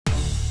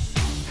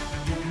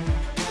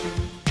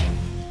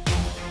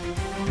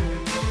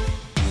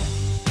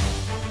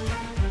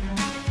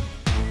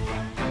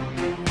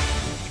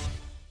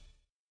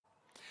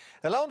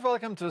Hello and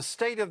welcome to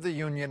State of the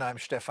Union. I'm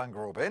Stefan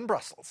Grobe in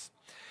Brussels.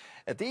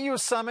 At the EU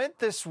summit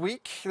this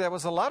week, there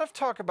was a lot of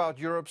talk about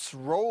Europe's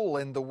role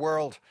in the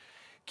world.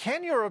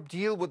 Can Europe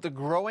deal with the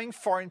growing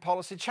foreign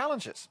policy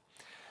challenges?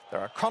 There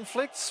are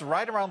conflicts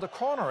right around the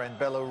corner in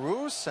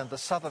Belarus and the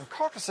Southern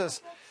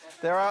Caucasus.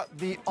 There are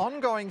the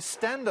ongoing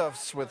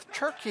standoffs with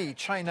Turkey,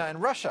 China and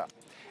Russia.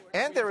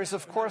 And there is,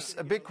 of course,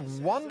 a big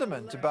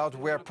wonderment about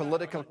where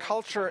political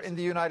culture in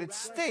the United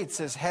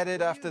States is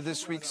headed after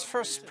this week's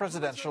first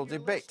presidential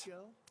debate.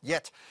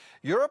 Yet,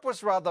 Europe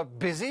was rather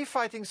busy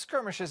fighting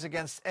skirmishes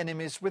against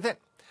enemies within.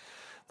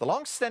 The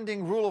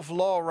long-standing rule of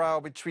law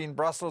row between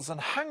Brussels and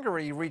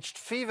Hungary reached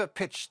fever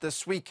pitch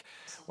this week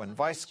when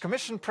Vice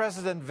Commission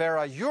President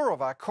Vera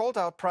Jourova called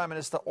out Prime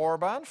Minister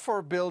Orban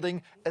for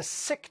building a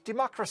sick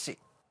democracy.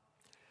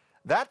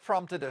 That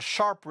prompted a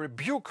sharp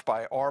rebuke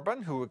by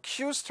Orban, who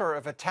accused her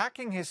of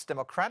attacking his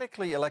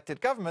democratically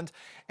elected government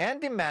and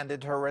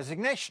demanded her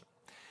resignation.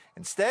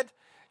 Instead,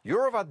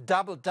 Jourova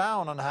doubled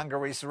down on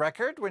Hungary's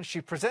record when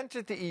she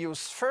presented the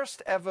EU's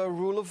first ever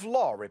rule of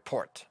law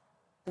report.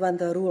 When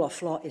the rule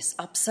of law is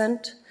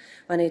absent,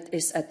 when it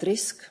is at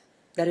risk,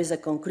 there is a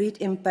concrete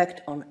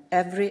impact on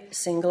every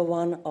single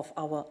one of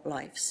our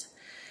lives.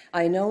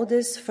 I know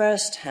this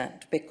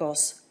firsthand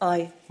because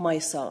I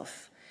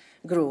myself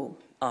grew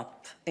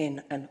up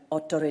in an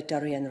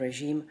authoritarian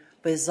regime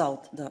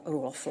without the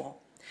rule of law.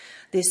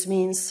 This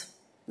means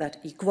that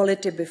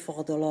equality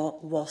before the law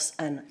was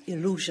an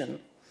illusion.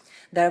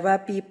 There were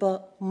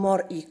people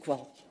more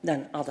equal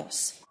than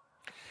others.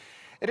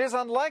 It is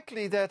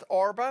unlikely that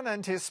Orban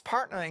and his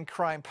partner in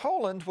crime,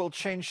 Poland, will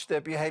change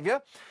their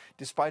behavior,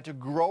 despite a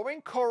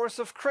growing chorus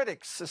of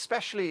critics,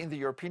 especially in the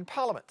European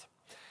Parliament,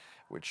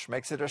 which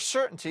makes it a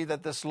certainty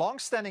that this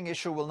long-standing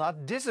issue will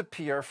not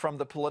disappear from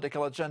the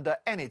political agenda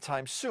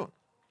anytime soon.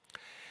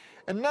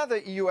 Another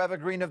EU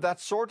evergreen of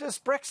that sort is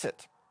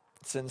Brexit.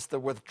 Since the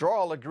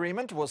withdrawal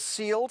agreement was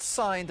sealed,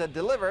 signed and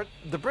delivered,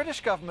 the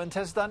British government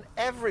has done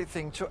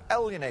everything to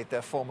alienate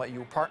their former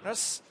EU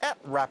partners at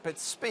rapid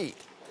speed.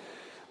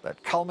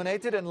 That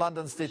culminated in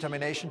London's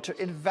determination to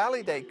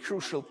invalidate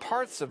crucial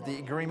parts of the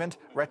agreement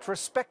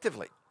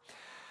retrospectively.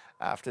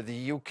 After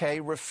the UK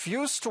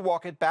refused to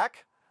walk it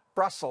back,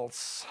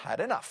 Brussels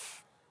had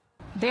enough.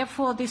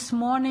 Therefore, this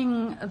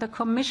morning, the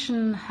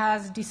Commission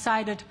has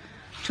decided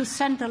to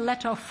send a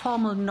letter of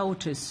formal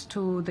notice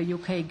to the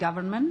UK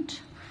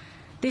government.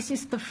 This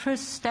is the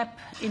first step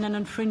in an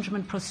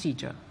infringement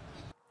procedure.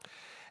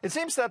 It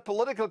seems that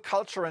political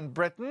culture in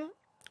Britain,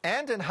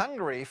 and in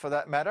Hungary for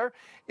that matter,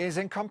 is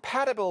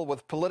incompatible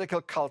with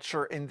political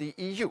culture in the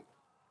EU.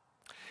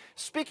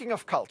 Speaking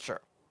of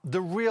culture,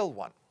 the real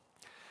one.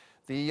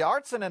 The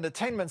arts and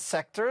entertainment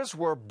sectors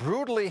were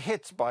brutally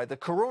hit by the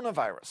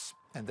coronavirus,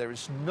 and there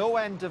is no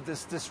end of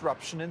this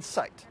disruption in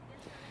sight.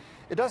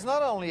 It does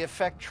not only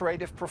affect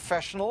creative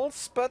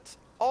professionals, but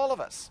all of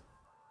us.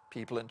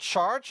 People in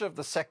charge of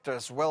the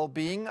sector's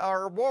well-being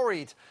are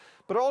worried,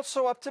 but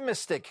also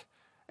optimistic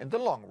in the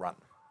long run.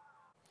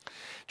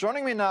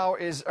 Joining me now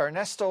is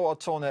Ernesto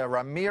Otone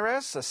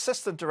Ramirez,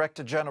 Assistant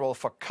Director General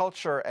for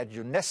Culture at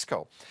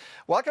UNESCO.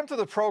 Welcome to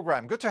the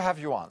program. Good to have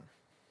you on.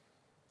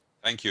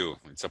 Thank you.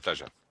 It's a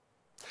pleasure.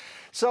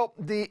 So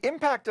the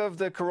impact of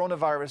the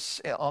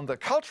coronavirus on the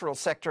cultural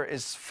sector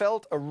is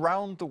felt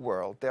around the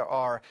world. There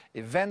are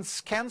events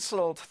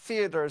cancelled,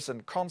 theaters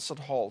and concert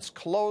halls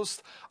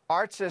closed,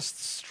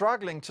 artists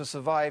struggling to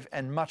survive,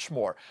 and much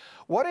more.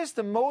 What is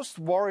the most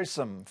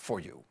worrisome for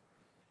you?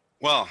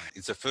 Well,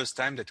 it's the first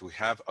time that we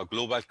have a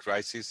global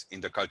crisis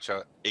in the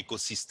culture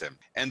ecosystem.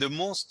 And the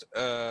most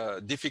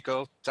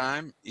difficult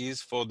time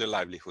is for the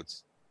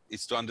livelihoods.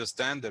 It's to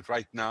understand that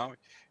right now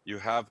you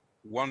have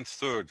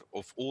 1/3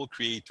 of all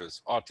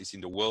creators, artists in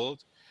the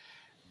world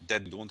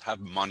that don't have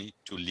money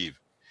to live.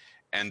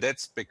 And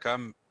that's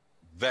become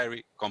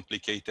very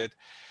complicated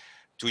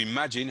to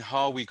imagine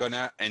how we're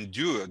gonna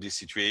endure this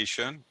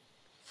situation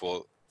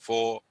for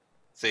 4,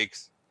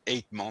 6,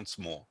 8 months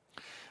more.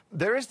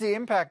 There is the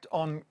impact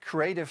on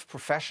creative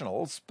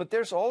professionals, but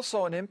there's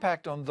also an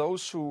impact on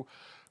those who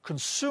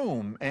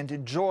consume and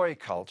enjoy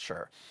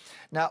culture.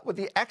 Now, with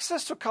the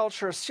access to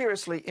culture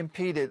seriously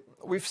impeded,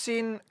 we've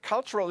seen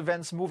cultural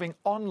events moving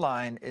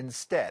online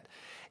instead.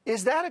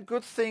 Is that a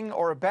good thing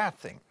or a bad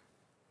thing?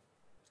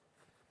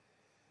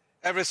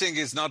 Everything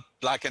is not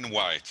black and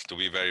white, to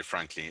be very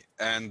frankly.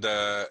 And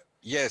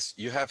yes,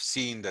 you have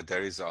seen that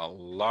there is a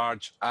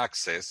large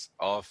access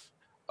of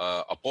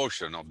a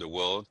portion of the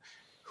world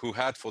who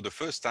had for the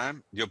first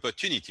time the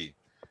opportunity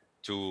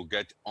to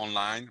get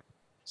online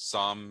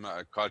some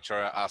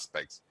cultural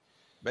aspects.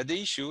 But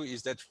the issue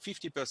is that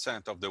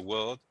 50% of the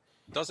world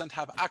doesn't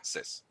have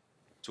access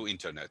to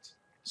internet.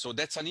 So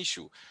that's an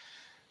issue.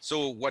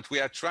 So what we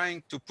are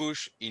trying to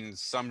push in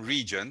some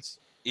regions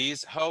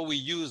is how we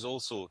use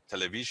also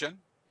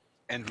television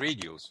and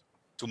radios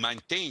to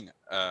maintain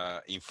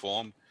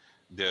inform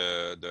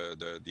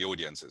the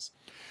audiences.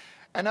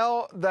 I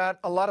know that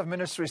a lot of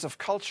ministries of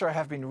culture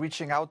have been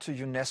reaching out to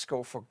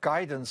UNESCO for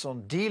guidance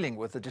on dealing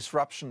with the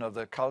disruption of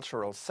the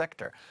cultural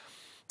sector.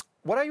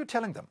 What are you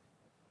telling them?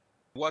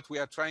 What we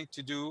are trying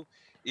to do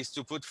is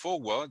to put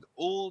forward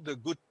all the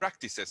good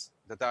practices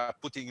that are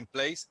putting in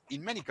place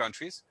in many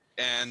countries.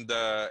 And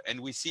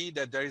we see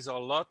that there is a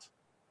lot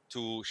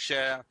to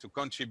share, to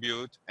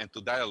contribute, and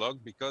to dialogue,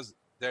 because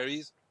there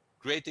is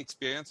great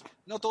experience,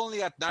 not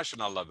only at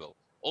national level,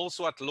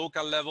 also at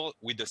local level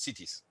with the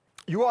cities.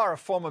 You are a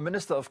former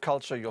Minister of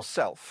Culture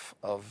yourself,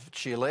 of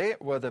Chile,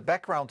 with a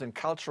background in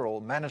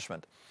cultural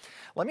management.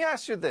 Let me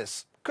ask you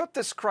this. Could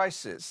this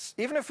crisis,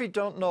 even if we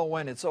don't know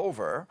when it's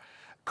over,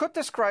 could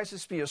this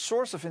crisis be a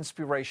source of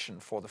inspiration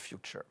for the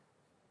future?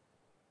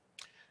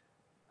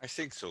 I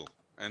think so.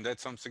 And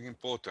that's something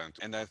important.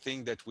 And I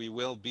think that we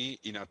will be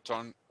in a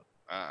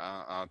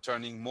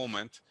turning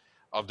moment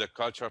of the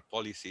cultural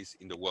policies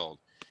in the world.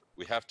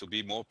 We have to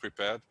be more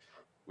prepared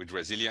with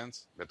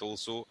resilience, but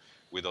also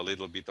with a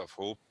little bit of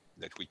hope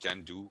that we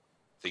can do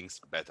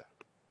things better.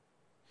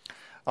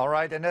 All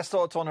right,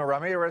 Ernesto Otono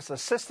Ramirez,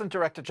 Assistant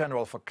Director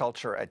General for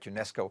Culture at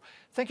UNESCO.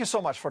 Thank you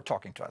so much for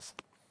talking to us.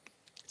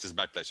 It is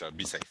my pleasure.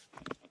 Be safe.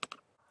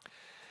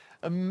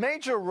 A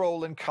major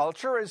role in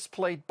culture is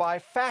played by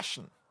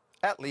fashion,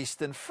 at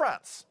least in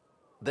France.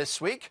 This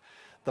week,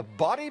 the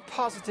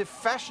body-positive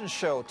fashion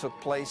show took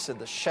place in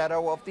the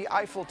shadow of the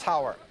Eiffel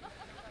Tower.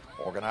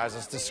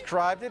 Organizers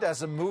described it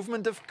as a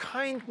movement of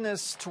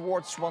kindness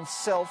towards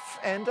oneself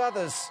and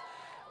others.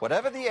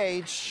 Whatever the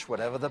age,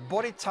 whatever the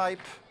body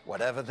type,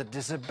 whatever the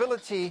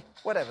disability,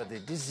 whatever the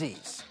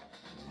disease.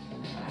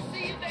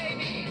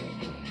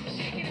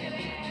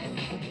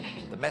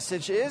 The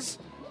message is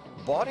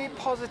body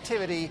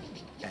positivity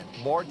and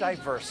more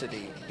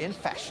diversity in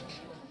fashion.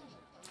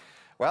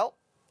 Well,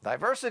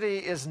 diversity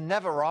is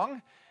never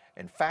wrong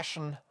in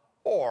fashion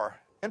or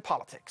in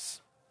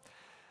politics.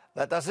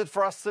 That does it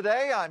for us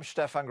today. I'm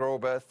Stefan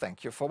Grobe.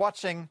 Thank you for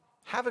watching.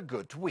 Have a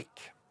good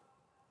week.